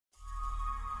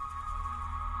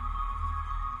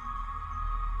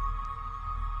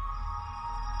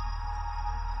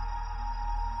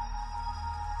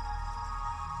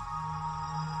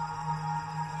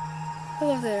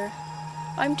Hello there,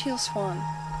 I'm Teal Swan.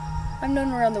 I'm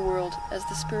known around the world as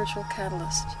the spiritual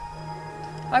catalyst.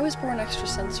 I was born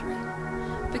extrasensory.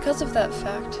 Because of that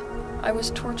fact, I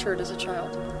was tortured as a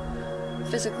child.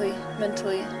 Physically,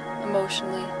 mentally,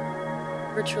 emotionally,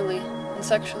 ritually, and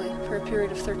sexually for a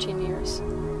period of 13 years.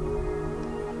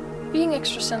 Being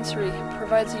extrasensory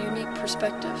provides a unique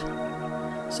perspective.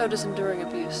 So does enduring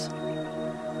abuse.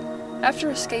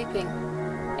 After escaping,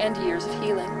 and years of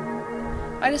healing,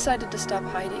 I decided to stop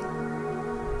hiding.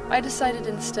 I decided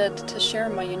instead to share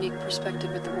my unique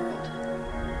perspective with the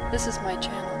world. This is my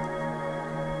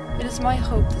channel. It is my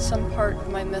hope that some part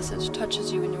of my message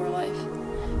touches you in your life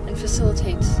and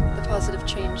facilitates the positive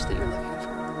change that you're looking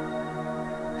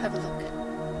for. Have a look.